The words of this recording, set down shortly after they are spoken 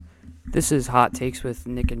This is Hot Takes with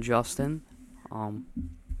Nick and Justin.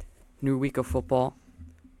 New week of football.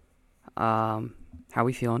 How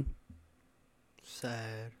we feeling?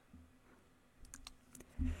 Sad.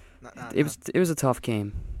 It was a tough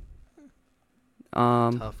game.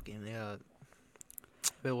 Tough game. Yeah.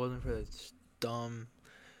 If it wasn't for this dumb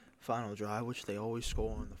final drive, which they always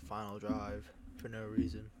score on the final drive for no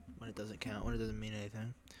reason when it doesn't count, when it doesn't mean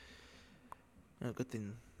anything. Good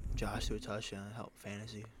thing Josh threw a touchdown to help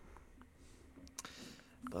fantasy.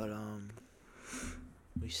 But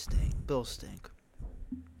we stink. Bills stink.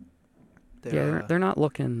 They're not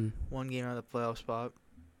looking. One game out of the playoff spot.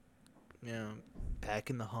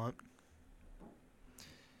 Back in the hunt.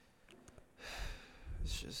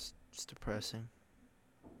 It's depressing.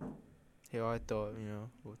 Here I thought,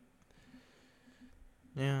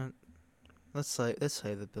 let's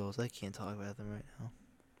say the Bills. I can't talk about them right now.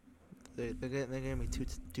 They're gonna be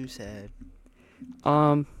too sad.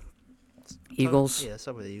 Eagles. Yeah,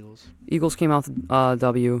 start with the Eagles. Eagles came out with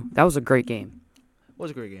W. That was a great game. It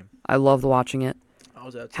was a great game. I loved watching it. I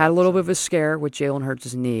was outside. Had a little bit of a scare with Jalen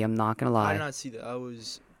Hurts' knee. I'm not gonna I lie. did not see that. I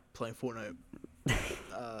was playing Fortnite.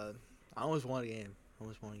 I almost won a game.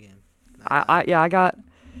 I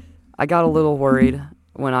got a little worried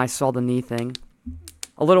when I saw the knee thing.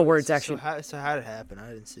 A little worried, actually. So how did it happen?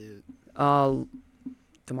 I didn't see it.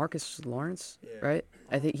 DeMarcus Lawrence, Yeah. right?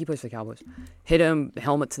 I think he plays for the Cowboys. Hit him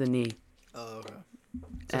helmet to the knee. Oh, okay.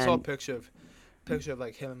 So I saw a picture of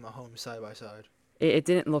like him and Mahomes side by side. It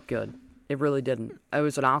didn't look good. It really didn't. It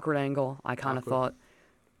was an awkward angle. I kind of thought.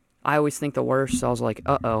 I always think the worst. So I was like,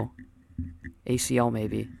 uh-oh. ACL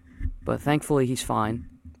maybe. But thankfully he's fine.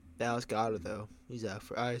 Dallas Goedert though. He's out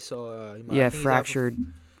for. I saw. Fractured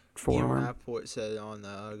forearm. Ian Rappaport said on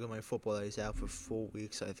Good Morning Football that he's out for 4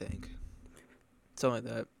 weeks. I think. Something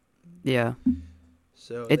like that. Yeah.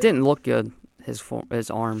 So it didn't look good. His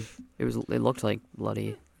arm. It looked like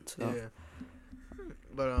bloody and stuff. Yeah.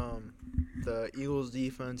 But the Eagles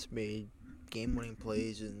defense made game-winning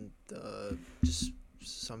plays and just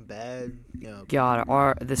some bad, God,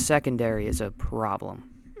 the secondary is a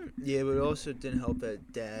problem. Yeah, but it also didn't help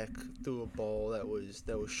that Dak threw a ball that was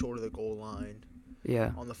short of the goal line.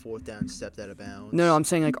 Yeah. On the fourth down, stepped out of bounds. No, I'm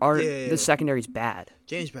saying like the secondary's bad.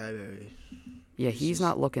 James Bradbury. Yeah, he's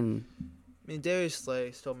not looking. I mean, Darius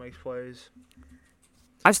Slay still makes plays.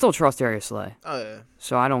 I still trust Darius Slay. Oh yeah.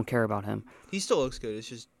 So I don't care about him. He still looks good. It's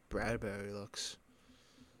just Bradbury looks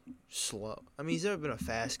slow. I mean, he's never been a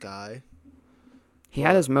fast guy. He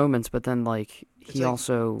had his moments, but then he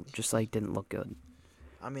also just didn't look good.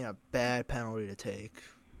 I mean, a bad penalty to take.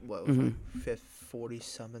 What was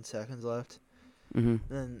 40-something seconds left?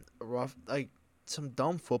 Mm-hmm. And then some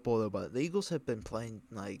dumb football though. But the Eagles have been playing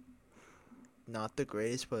not the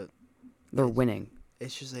greatest, but they're winning.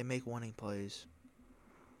 It's just they make winning plays.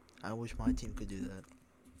 I wish my team could do that.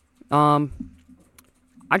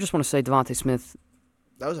 I just want to say Devontae Smith.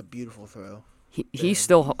 That was a beautiful throw. He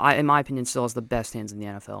still, in my opinion, still has the best hands in the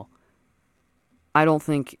NFL.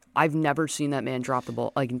 I've never seen that man drop a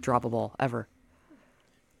ball ever.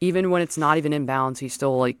 Even when it's not even inbounds, he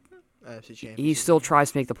still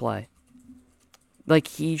tries to make the play.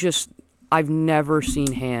 I've never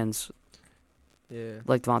seen hands. Yeah.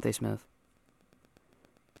 Like Devontae Smith.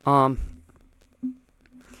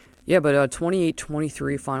 Yeah, but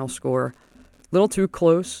 28-23 final score. Little too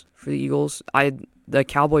close for the Eagles. The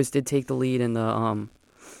Cowboys did take the lead by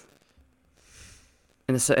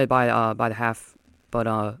the half,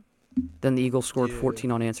 but then the Eagles scored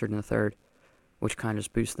 14 unanswered in the third, which kind of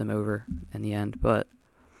just boosted them over in the end. But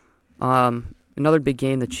another big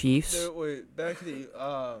game, the Chiefs. Wait, back to the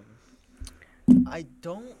I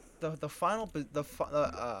don't. The final,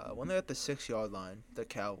 when they're at the 6-yard line, the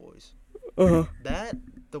Cowboys. When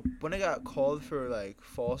they got called for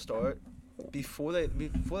false start, before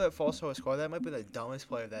that false start was called, that might be the dumbest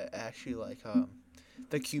play that actually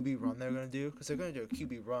the QB run they're gonna do, because they're gonna do a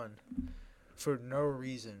QB run for no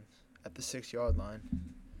reason at the 6-yard line.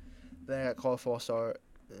 Then they got called false start,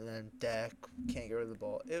 and then Dak can't get rid of the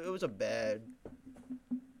ball. It was a bad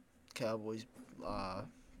Cowboys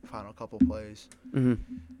final couple plays. Mm-hmm.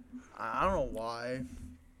 I don't know why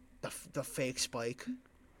the fake spike,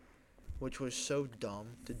 which was so dumb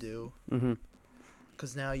to do. Mm-hmm.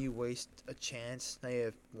 Because now you waste a chance. Now you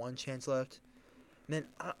have one chance left. And then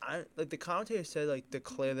I the commentator said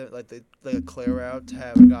declare that a clear route to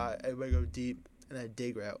have everybody go deep and then a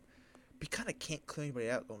dig route. But you kind of can't clear anybody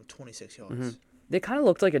out going 26 yards. Mm-hmm. They kind of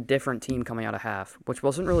looked like a different team coming out of half, which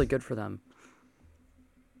wasn't really good for them.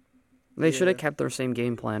 They should have kept their same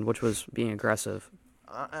game plan, which was being aggressive.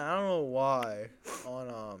 I don't know why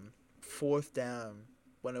on fourth down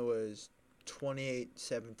when it was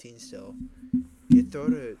 28-17 still. You throw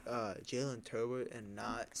to Jalen Turbot and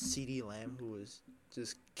not CeeDee Lamb, who was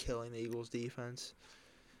just killing the Eagles' defense.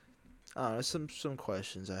 I don't know, some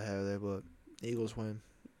questions I have there, but Eagles win.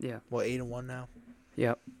 Yeah. What, 8-1 now?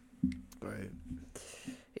 Yep. Great.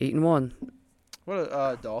 8-1. What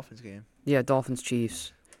a Dolphins game. Yeah, Dolphins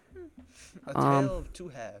Chiefs. A tale of two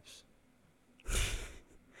halves.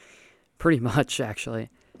 Pretty much, actually.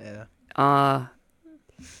 Yeah. I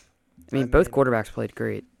mean, both quarterbacks played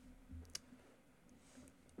great.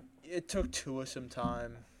 It took Tua some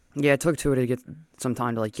time. Yeah, it took Tua to get some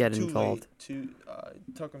time to get involved. It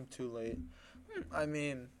took him too late. I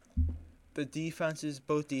mean, both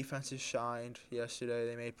defenses shined yesterday.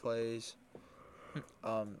 They made plays.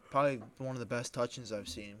 Probably one of the best touches I've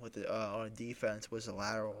seen with on defense was a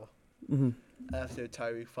lateral after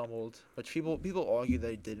Tyreek fumbled. But people argue that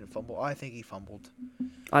he didn't fumble. I think he fumbled.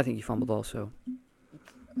 I think he fumbled also.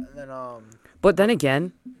 And then But then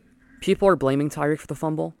again, people are blaming Tyreek for the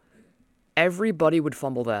fumble. Everybody would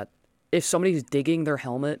fumble that. If somebody's digging their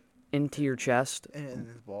helmet into your chest, and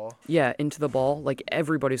the ball. Yeah, into the ball.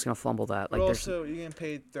 Everybody's gonna fumble that. But also, you're getting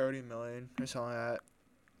paid $30 million or something like that.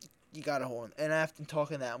 You gotta hold him. And after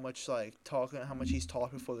talking that much, talking how much he's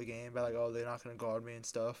talked before the game about they're not gonna guard me and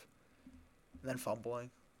stuff, and then fumbling.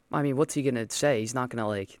 I mean, what's he gonna say? He's not gonna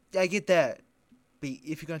Yeah, I get that. But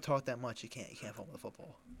if you're gonna talk that much, you can't fumble the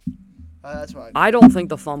football. That's why. I don't think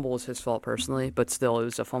the fumble was his fault personally, but still, it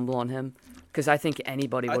was a fumble on him. Because I think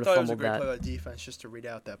anybody would have fumbled that. I thought it was a great play by defense just to read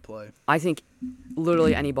out that play. I think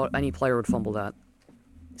literally any player would fumble that.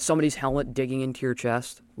 Somebody's helmet digging into your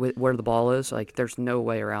chest where the ball is, there's no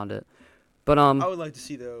way around it. But I would like to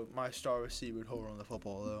see my star receiver would hold on the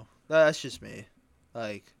football though. That's just me.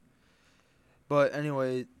 But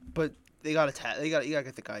anyway, they got to you got to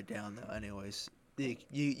get the guy down though. Anyways,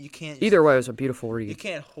 you can't. Either way, it was a beautiful read. You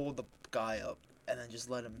can't hold the guy up and then just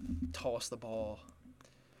let him toss the ball.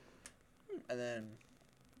 And then,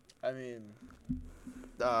 I mean,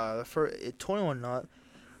 for 21-0,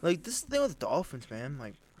 this thing with the Dolphins, man.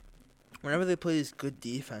 Whenever they play these good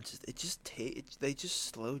defenses, they just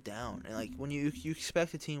slow down. And when you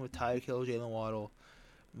expect a team with Tyreek Hill, Jalen Waddle,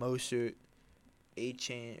 Mostert,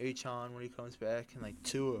 Achane when he comes back, and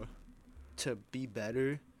Tua to be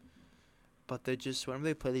better, but they're just whenever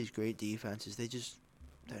they play these great defenses,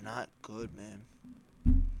 they're not good,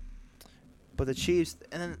 man. But the Chiefs,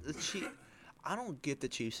 I don't get the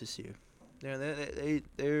Chiefs this year.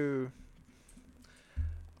 They're.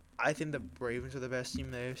 I think the Ravens are the best team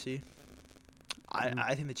in the AFC.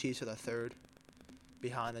 I think the Chiefs are the third,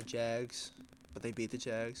 behind the Jags, but they beat the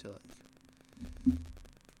Jags, so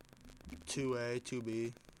 2A,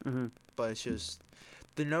 2B. But it's just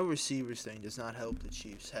the no receivers thing does not help the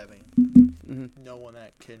Chiefs having no one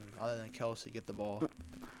that can, other than Kelsey, get the ball.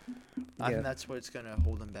 I think that's what's gonna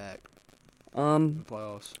hold them back. In the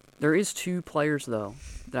playoffs. There is two players though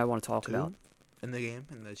that I want to talk about in the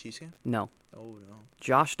Chiefs game. No. Oh no.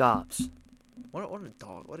 Josh Dobbs. What a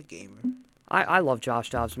dog! What a gamer. I love Josh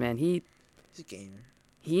Dobbs, man. He's a gamer.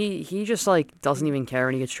 He just doesn't even care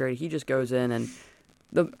when he gets traded. He just goes in and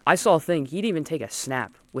I saw a thing. He didn't even take a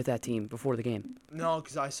snap with that team before the game. No,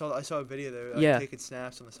 because I saw a video there. Taking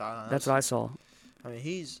snaps on the sideline. That's what I saw. I mean,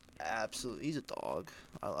 he's a dog.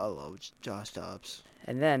 I love Josh Dobbs.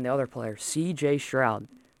 And then the other player, C.J. Stroud,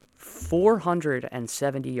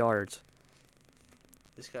 470 yards.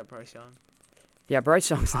 This guy Bryce Young. Yeah, Bryce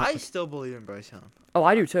Young's I still believe in Bryce Young. Oh,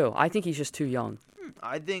 I do too. I think he's just too young.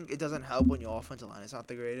 I think it doesn't help when your offensive line is not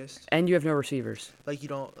the greatest. And you have no receivers. You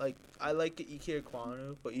don't I like Ike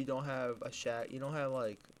Ekwonu, but you don't have a Shaq. You don't have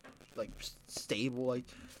stable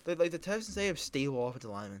the Texans. They have stable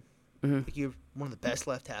offensive linemen. You have one of the best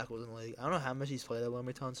left tackles in the league. I don't know how much he's played at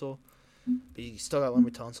Laremy Tunsil, but you still got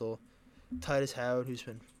Laremy Tunsil, Titus Howard, who's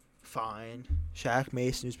been fine, Shaq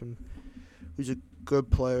Mason, who's a good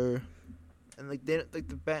player, and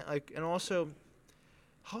and also.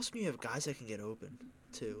 How else do you have guys that can get open,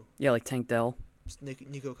 too? Yeah, Tank Dell.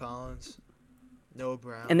 Nico Collins, Noah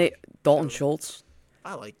Brown. And Dalton Schultz.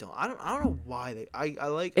 I like Dalton. I don't know why they. I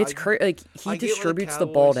like. It's crazy. He distributes the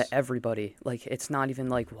ball to everybody. It's not even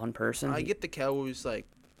one person. I get the Cowboys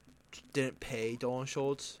didn't pay Dalton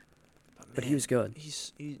Schultz, but he was good.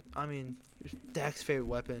 I mean, Dak's favorite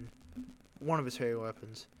weapon, one of his favorite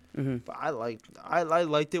weapons. But I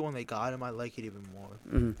liked it when they got him. I like it even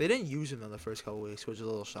more. They didn't use him in the first couple weeks, which was a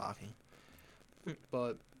little shocking.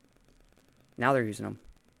 But now they're using him.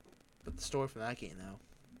 But the story from that game now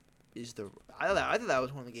is I thought that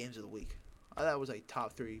was one of the games of the week. I thought it was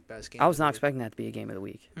top 3 best games. I was not expecting that to be a game of the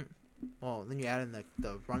week. Well, then you add in the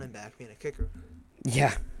running back being a kicker.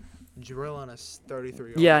 Yeah. drill on a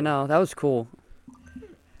 33. Yeah, no, that was cool.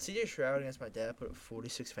 CJ Stroud against my dad put up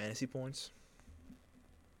 46 fantasy points.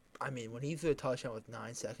 I mean, when he threw a touchdown with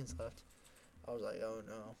 9 seconds left, I was like, oh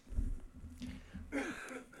no.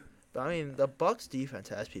 But I mean, the Bucks defense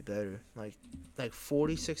has to be better. Like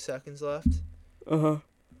 46 seconds left,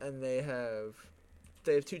 and they have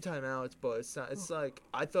 2 timeouts, but it's not. It's like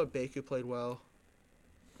I thought Baker played well.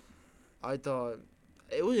 I thought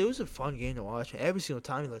it was a fun game to watch. Every single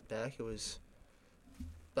time you look back, it was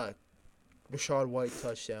like Rashad White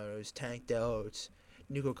touchdown. It was Tank Dell. It's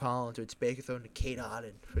Nico Collins. Or it's Baker throwing to Kate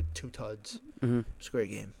Otten for 2 tuds. Mm-hmm. It's a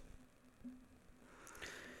great game.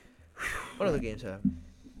 What other games have?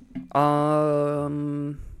 I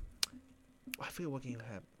I forget what game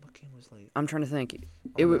had. What game was late? I'm trying to think.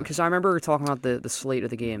 Because I remember talking about the slate of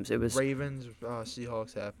the games. It was Ravens,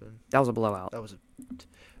 Seahawks happened. that was a blowout. That was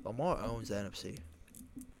Lamar owns the NFC.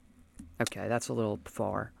 Okay, that's a little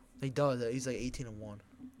far. He does. He's like 18-1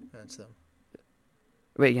 against them.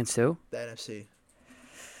 Wait, against who? The NFC.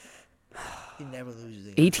 He never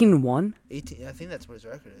loses. 18-1? 18. I think that's what his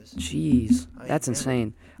record is. Jeez, I mean, that's man.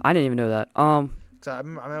 insane. I didn't even know that. So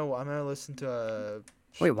I'm gonna listen to.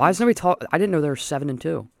 Wait, why is nobody talk? I didn't know they were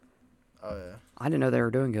 7-2. Oh yeah. I didn't know they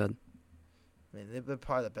were doing good. I mean, they're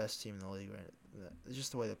probably the best team in the league, right? It's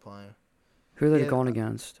just the way they're playing. Who are they Yeah, going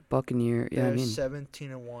against? Buccaneer. Yeah, I They're mean,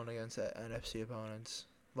 17-1 against the NFC opponents.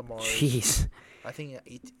 Lamar. jeez. I think. I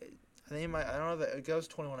think it might. I don't know. It goes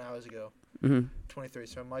 21 hours ago. Mm-hmm. 23.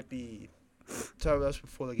 So it might be. So that was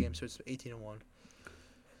before the game. So it's 18-1.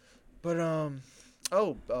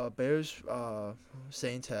 But Bears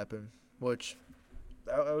Saints happened, which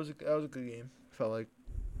that was a good game. Felt like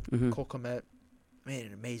Mm-hmm. Cole Kmet made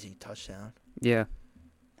an amazing touchdown. Yeah.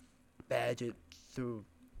 Badgett threw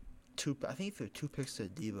 2. I think he threw 2 picks to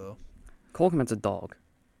Debo. Cole Kmet's a dog.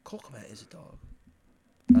 Cole Kmet is a dog.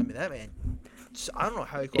 I mean that man. I don't know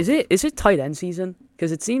how he. Is it tight end season?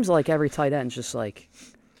 Because it seems like every tight end's just like.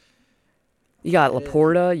 You got It is.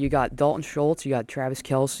 Laporta, you got Dalton Schultz, you got Travis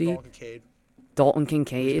Kelce, Dalton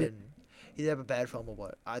Kincaid. He'd have a bad fumble,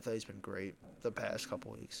 but I thought he's been great the past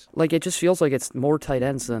couple weeks. Like, it just feels like it's more tight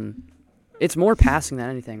ends than. It's more passing than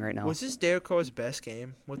anything right now. Was this Derek Carr's best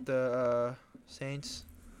game with the Saints?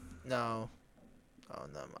 No. Oh,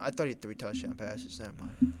 no. I thought he had 3 touchdown passes. Never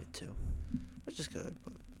mind. He had 2. Which is good.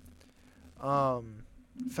 But,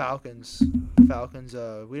 Falcons. We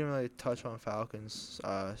didn't really touch on Falcons.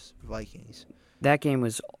 Vikings. That game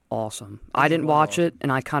was awesome. That I game didn't was watch awesome. it,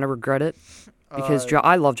 and I kind of regret it. Because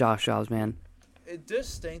I love Josh Jobs, man. It does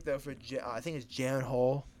stink though for I think it's Jaren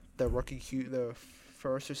Hall, the rookie the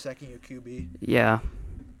first or second year QB. Yeah.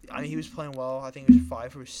 I mean he was playing well. I think he was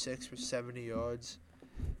 5 for 6 for 70 yards.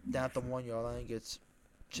 Down at the 1 yard line, gets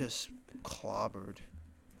just clobbered.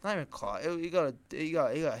 Not even clobbered. He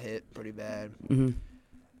got hit pretty bad. Mm-hmm.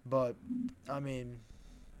 But I mean,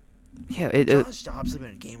 Yeah. Josh Jobs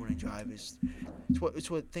living a game-winning drive it's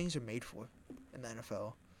what things are made for in the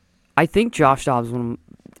NFL. I think Josh Dobbs,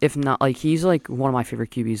 if not, like, he's like one of my favorite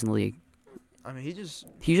QBs in the league. I mean, He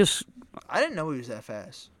just, I didn't know he was that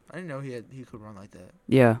fast. I didn't know he could run like that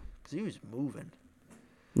yeah. because he was moving.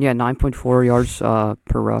 Yeah, 9.4 yards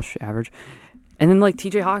per rush average. And then, like,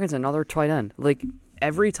 TJ Hawkins, another tight end. Like,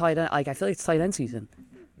 every tight end, like, I feel like it's tight end season.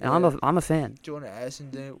 And Yeah. I'm a fan. Jordan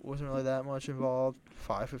Addison wasn't really that much involved.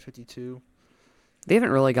 5 for 52. They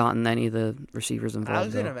haven't really gotten any of the receivers involved,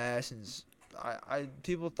 Alexander though. Madison's.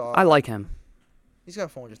 People thought I like him. he's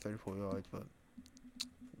got 434 yards, but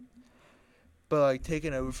like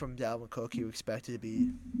taking over from Dalvin Cook, you expected to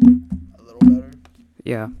be a little better.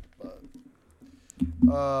 Yeah.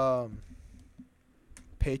 But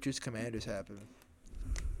Patriots Commanders happened.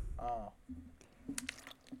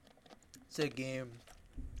 It's a game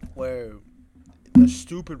where the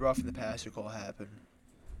stupid roughing the passer call happened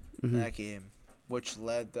in Hmm. that game, which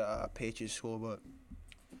led the Patriots score, but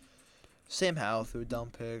Sam Howell threw a dumb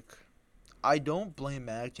pick. I don't blame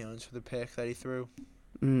Mac Jones for the pick that he threw.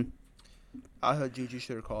 Hmm. I thought Juju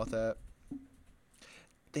should have caught that.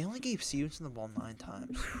 They only gave Stevenson the ball 9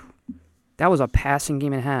 times. That was a passing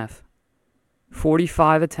game and a half.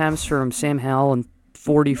 45 attempts from Sam Howell and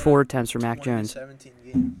 44 attempts from Mac Jones. 17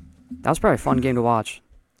 game. That was probably a fun game to watch.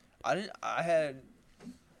 It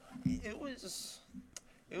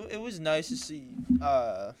was nice to see.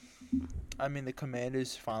 I mean, the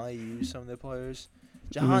Commanders finally used some of their players.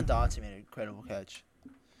 Jahan Dotson made an incredible catch.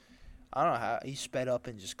 I don't know how he sped up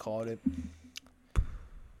and just caught it,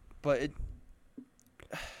 but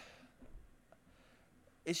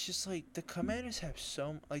it's just like the Commanders have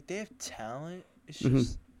they have talent. It's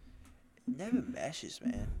just it never meshes,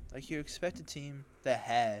 man. Like you expect a team that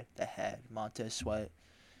had Montez Sweat,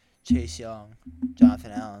 Chase Young,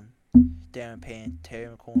 Jonathan Allen, Darren Payne, Terry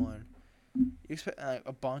McLaurin. You expect like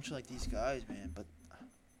a bunch of like these guys, man, but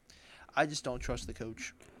I just don't trust the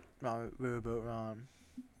coach, Ron Riverboat Ron.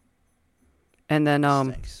 And then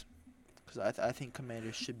Stinks. Because I think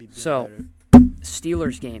Commanders should be So- better.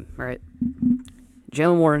 Steelers game, right?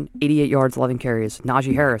 Jalen Warren, 88 yards, 11 carries.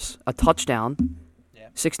 Najee Harris, a touchdown, Yeah.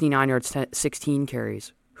 69 yards, 16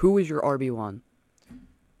 carries. Who is your RB1?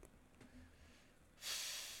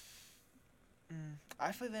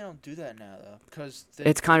 I feel like they don't do that now though, because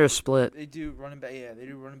It's kind of split. they do running back. Yeah, they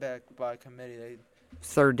do running back by committee. They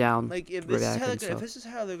Third down. like if Throw this is back how and if stuff. this is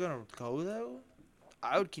how they're gonna go though,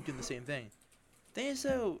 I would keep doing the same thing. Thing is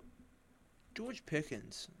though, George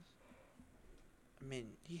Pickens. I mean,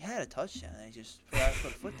 he had a touchdown and he just forgot to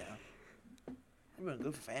put a foot down. He'd been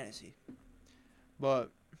good for fantasy, but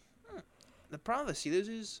the problem with the Steelers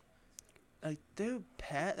is like their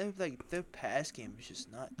pass game is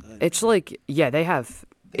just not good. It's like, yeah, they have.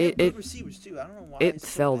 They have It good receivers too. I don't know why it it's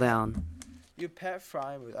so fell bad. down. You have Pat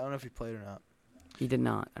Fryermuth. I don't know if he played or not. He did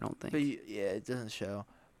not, I don't think. But yeah, it doesn't show.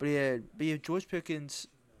 But you have George Pickens,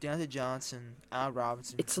 Deontay Johnson, Al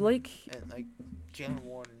Robinson. It's like and like Jalen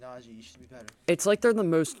Warren and Najee. You should be better. they're the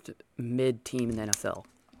most mid team in the NFL.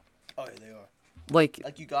 Oh yeah, they are. Like,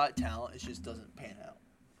 Like you got talent, it just doesn't pan out.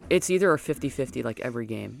 it's either a 50-50 like every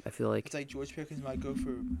game, I feel like. It's like George Pickens might go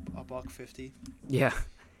for $150, Yeah.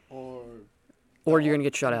 or Or you're going to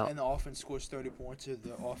get shut out. And the offense scores 30 points, or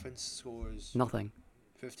the offense scores Nothing.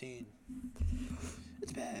 15.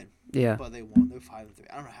 It's bad. Yeah. But they won. They're 5-3.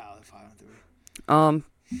 I don't know how they're 5-3.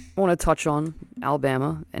 I want to touch on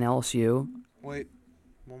Alabama and LSU. Wait,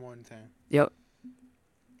 one more thing. Yep.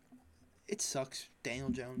 It sucks. Daniel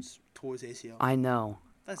Jones tore his ACL. I know.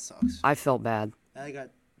 That sucks. I felt bad. Now they got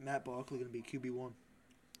Matt Barkley going to be QB1.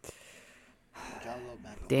 Which I love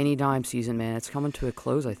Matt Barkley. Danny Dime season, man. It's coming to a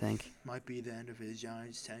close, I think. Might be the end of his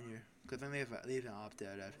Giants tenure. Because I think they have an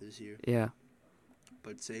opt-out after this year. Yeah.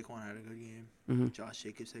 But Saquon had a good game. hmm Josh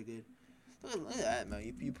Jacobs had good. Look at that,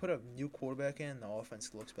 man. You put a new quarterback in, the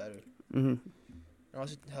offense looks better. hmm It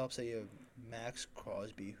also helps that you have Max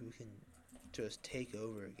Crosby, who can just take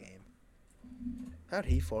over a game. How'd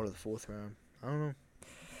he fall to the 4th round? I don't know.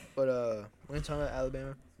 But we're gonna talk about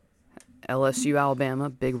Alabama. LSU, Alabama,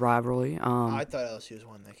 big rivalry. I thought LSU was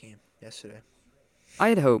winning that game yesterday. I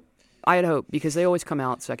had hope. Because they always come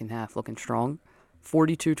out second half looking strong.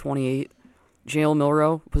 42-28. Jalen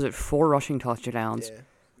Milroe was at 4 rushing touchdowns. Yeah.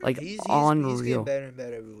 Like, He's unreal. getting better and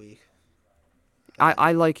better every week.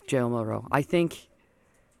 I like Jalen Milroe. I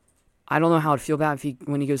don't know how I'd feel about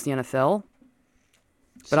when he goes to the NFL.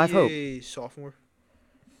 But I've hope. Sophomore.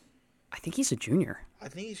 I think he's a junior. I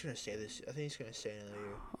think he's gonna stay another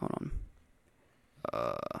year. Hold on.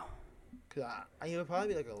 Cause he would probably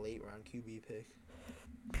be like a late round QB pick.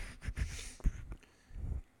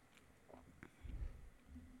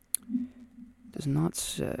 Does not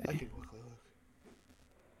say. I can quickly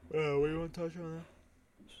look. What do you want to touch on that?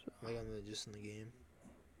 Like just in the game.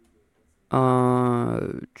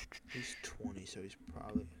 He's 20, so he's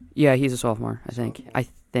probably. Yeah, he's a sophomore, I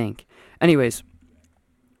think. Anyways,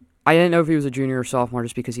 I didn't know if he was a junior or sophomore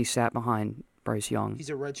just because he sat behind Bryce Young. He's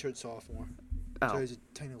a redshirt sophomore. Oh. So he's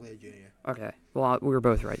technically a junior. Okay. Well, we were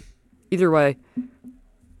both right. Either way,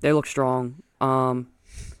 they look strong.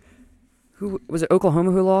 Who was it?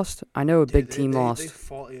 Oklahoma who lost? I know a big team lost.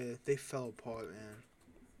 They fell apart, man.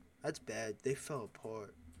 That's bad. They fell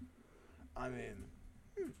apart. I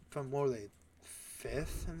mean, from more like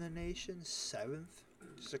 5th in the nation, 7th,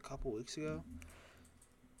 just a couple weeks ago.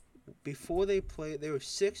 Before they played, they were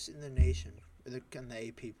 6th in the nation in the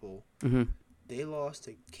AP poll. hmm They lost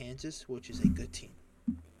to Kansas, which is a good team.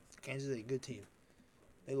 Kansas is a good team.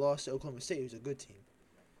 They lost to Oklahoma State, who's a good team.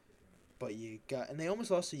 But and they almost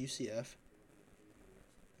lost to UCF.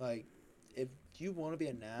 Like, if you want to be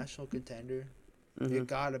a national contender, you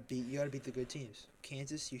gotta beat the good teams.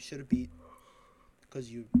 Kansas, you should have beat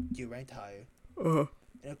because you ranked higher. Uh-huh.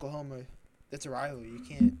 And Oklahoma, that's a rivalry. You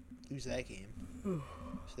can't lose that game.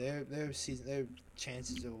 So their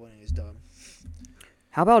chances of winning is done.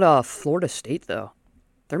 How about Florida State though?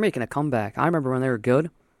 They're making a comeback. I remember when they were good.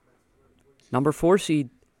 Number 4 seed,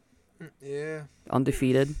 Yeah.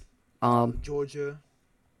 undefeated. Georgia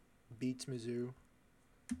beats Mizzou,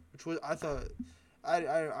 which was I thought.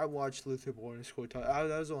 I watched Luther Burden score. That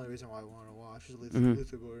was the only reason why I wanted to watch was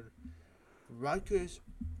Luther Burden. Rutgers,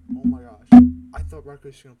 oh my gosh! I thought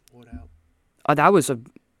Rutgers was gonna pull it out. That was a.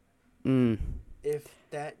 If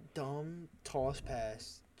that dumb toss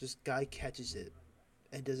pass, just guy catches it,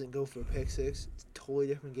 and doesn't go for a pick six, it's a totally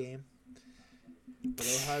different game. But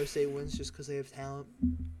Ohio State wins just because they have talent.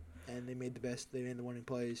 and they made the winning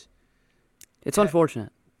plays. It's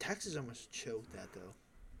unfortunate. Texas almost choked that though.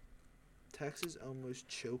 Texas almost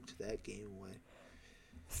choked that game away.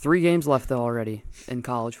 3 games left though already in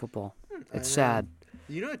college football. It's sad.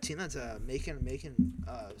 You know, a team that's making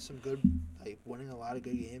some good, like winning a lot of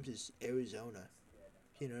good games is Arizona.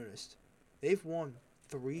 If you noticed, they've won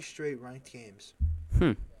 3 straight ranked games.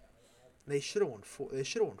 They should have won 4. They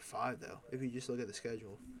should have won 5 though. If you just look at the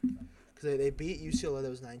schedule, because they beat UCLA, that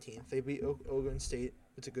was 19th. They beat Oregon State.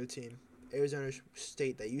 It's a good team. Arizona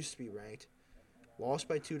State, that used to be ranked, lost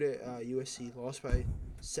by 2 to USC. Lost by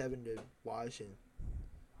 7 to Washington.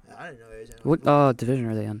 I didn't know Arizona. What division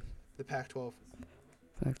are they in? The Pac-12.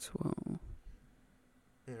 Pac-12.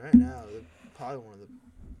 And right now, they're probably one of the.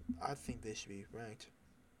 I think they should be ranked.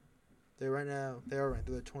 They are ranked. They're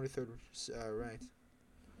the 23rd ranked.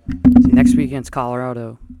 Next week against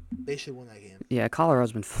Colorado. They should win that game. Yeah,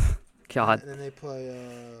 Colorado's been. God. And then they play.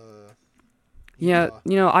 Yeah,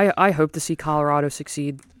 you know, I hope to see Colorado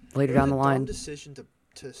succeed later down the line. It was a dumb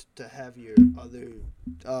decision to have your other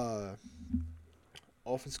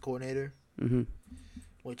offense coordinator,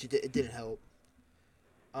 which it didn't help.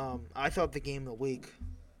 I thought the game of the week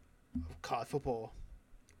of college football,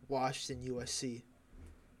 Washington USC.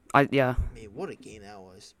 Yeah. I mean, what a game that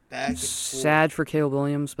was! Back and forth. Sad for Caleb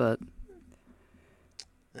Williams, but.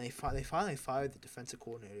 And they finally fired the defensive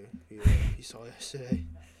coordinator. You saw yesterday.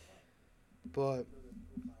 But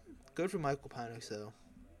good for Michael Penix though.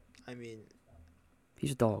 I mean,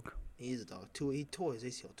 he's a dog. He's a dog. He tore his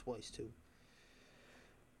ACL twice too.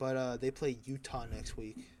 But they play Utah next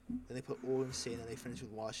week. Then they play Oregon State, and then they finish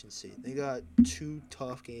with Washington State. They got 2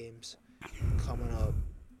 tough games coming up.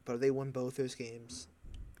 But if they win both those games,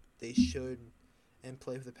 they should, and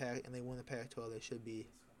play for the Pac, and they win the Pac-12, they should be.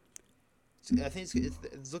 I think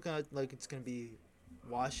it's looking like it's gonna be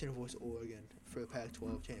Washington versus Oregon for the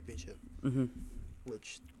Pac-12 championship.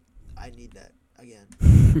 Which I need that again.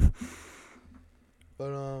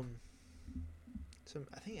 But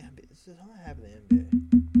I think this is how it happened in the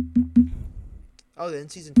NBA. Oh, the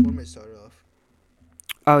in-season tournament started off.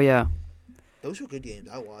 Oh yeah. Those were good games.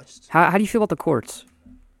 I watched. How do you feel about the courts?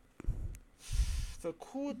 The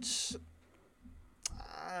courts.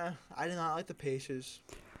 I did not like the Pacers.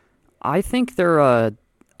 I think they're a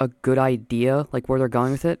good idea, like where they're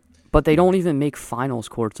going with it, but they don't even make finals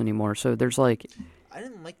courts anymore. So there's like. I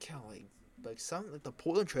didn't like how the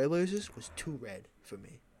Portland Trailblazers was too red for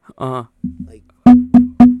me. Like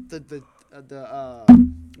the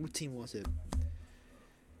what team was it?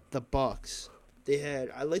 The Bucks. They had.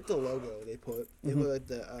 I liked the logo they put. They put like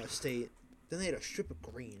the state. Then they had a strip of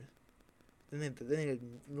green. Then they had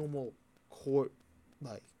normal court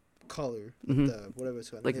like color. The whatever it's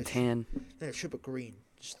called. Like the tan. Then a strip of green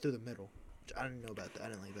just through the middle. Which I didn't know about that. I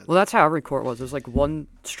didn't like that. Well, that's how every court was. There's like one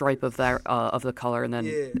stripe of that of the color, and then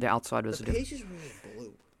the outside was the Pacers were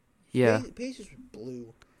blue. Yeah. Pacers were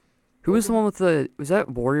blue. Who was the one with the? Was that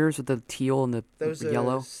Warriors with the teal and the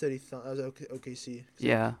yellow? City that was OKC.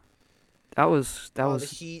 Yeah. That was. The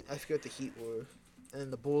Heat. I forget what the Heat were,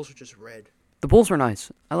 and the Bulls were just red. The Bulls were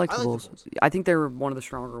nice. I like the Bulls. I think they were one of the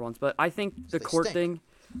stronger ones, but I think the court thing,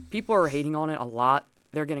 people are hating on it a lot.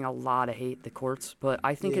 They're getting a lot of hate, the courts, but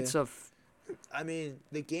I think it's a. I mean,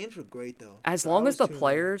 the games were great though. As long as the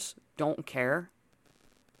players don't care,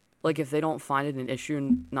 like if they don't find it an issue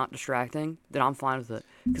and not distracting, then I'm fine with it.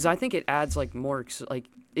 Because I think it adds like more, like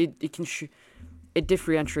it can, it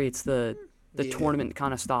differentiates the tournament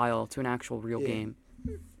kind of style to an actual real game.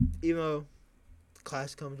 Even though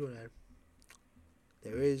class comes to an end,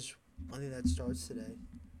 there is one thing that starts today.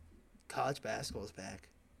 College basketball is back.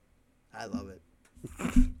 I love it.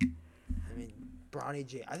 I mean, Bronny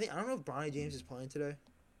James. I don't know if Bronny James is playing today.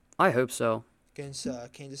 I hope so. Against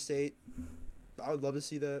Kansas State. I would love to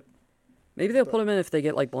see that. Maybe they'll put him in if they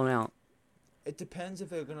get like blown out. It depends if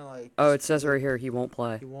they're gonna like. Oh, it says right here he won't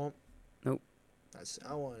play. He won't. Nope.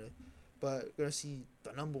 I wanted it, but gonna see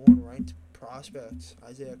the number 1 ranked prospect,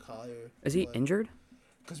 Isaiah Collier. Is he injured?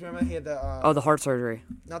 Because remember he had the. The heart surgery.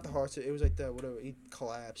 Not the heart surgery. It was like the whatever. He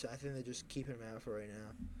collapsed. I think they're just keeping him out for right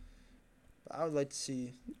now. But I would like to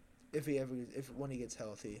see when he gets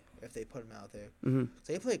healthy, if they put him out there.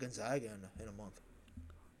 They play Gonzaga in a month.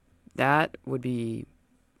 That would be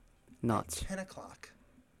nuts. 10 o'clock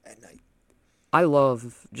at night. I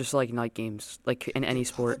love just like night games, like in any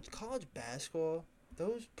sport. College basketball,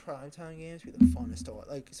 those primetime games be the funnest to watch.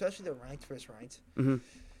 Like especially the ranked versus ranked.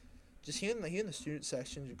 Just hearing the student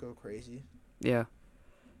sections, you go crazy. Yeah.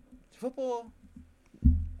 Football,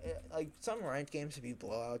 like some ranked games would be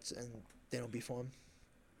blowouts and they don't be fun.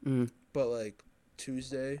 But like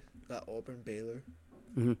Tuesday, got Auburn Baylor.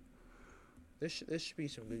 There should be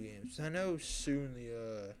some good games. I know soon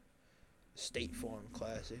the State Farm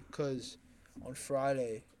Classic, because on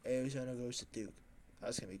Friday Arizona goes to Duke.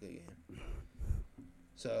 That's gonna be a good game.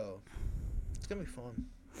 So it's gonna be fun.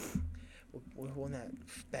 We're in that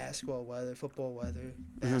basketball weather, football weather.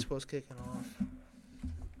 Basketball's kicking off.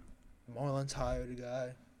 Marlon's hired a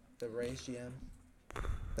guy, the Rays GM.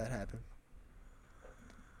 That happened.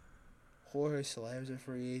 Jorge Soler's a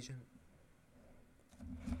free agent.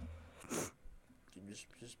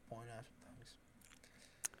 Just point out some things.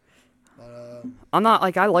 But I'm not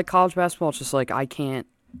like I like college basketball. It's just like I can't.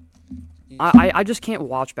 I just can't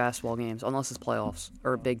watch basketball games unless it's playoffs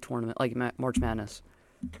or a big tournament like March Madness.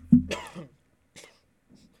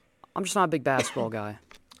 I'm just not a big basketball guy.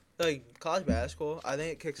 like college basketball, I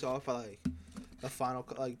think it kicks off at like the final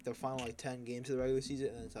 10 games of the regular season,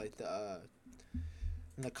 and it's like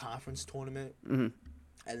in the conference tournament, and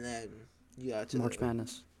then you got to March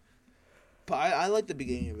Madness. But I like the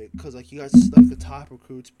beginning of it because like you got like the top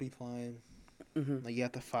recruits be playing, like you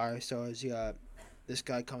got the fire stars, you got this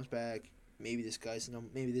guy comes back, maybe this guy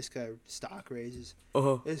stock raises.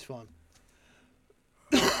 It's fun.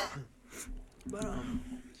 But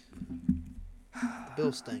the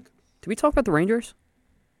Bills stink. Did we talk about the Rangers?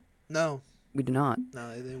 No. We did not.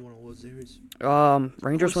 No, they won a World Series.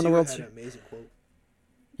 Rangers won the World Series. Had an amazing quote.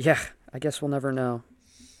 Yeah, I guess we'll never know.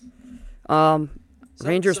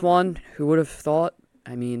 Rangers won. Who would have thought?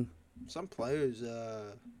 I mean, some players.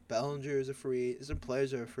 Bellinger is a free. Some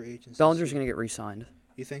players are a free agent. Bellinger's gonna get re-signed.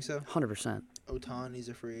 You think so? 100%. Ohtani's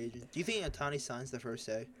a free agent. Do you think Ohtani signs the first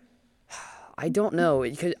day? I don't know.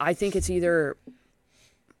 I think it's either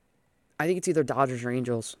Dodgers or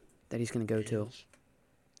Angels that he's gonna go to.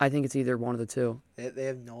 I think it's either one of the two. They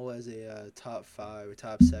have Nola as a top 5 or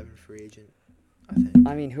top 7 free agent. I think.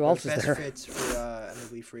 I mean, who else is there? Best fits for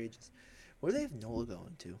MLB free agents. Where do they have Nola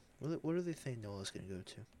going to? Where do they think Nola's going to go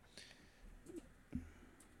to?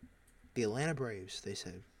 The Atlanta Braves, they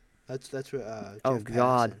said. That's what. Oh Jeff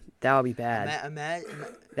God, Passan. that would be bad.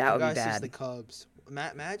 That would be bad. The Cubs.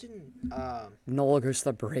 Imagine. Nola goes to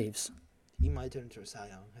the Braves. He might turn into a Cy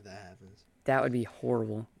Young if that happens. That would be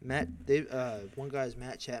horrible. One guy's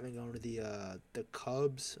Matt Chapman going to the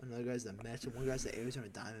Cubs. Another guy's the Mets, and one guy's the Arizona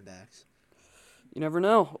Diamondbacks. You never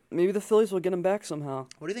know. Maybe the Phillies will get him back somehow.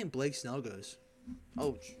 Where do you think Blake Snell goes?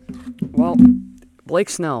 Oh. Well, Blake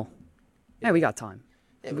Snell. Yeah, we got time.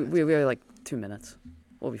 Yeah, we have like 2 minutes.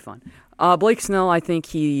 We'll be fine. Blake Snell, I think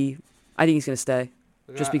he's going to stay.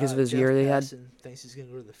 Just because of his year they had. Thinks he's going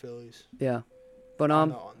to go to the Phillies. Yeah. But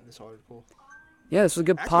on this article. Yeah, this was a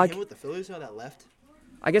good podcast. Him with the Phillies, how that left?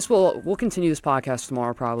 I guess we'll continue this podcast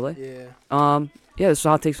tomorrow probably. Yeah. Yeah, this is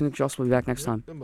Hot Takes with Nick Joss. We'll be back next time.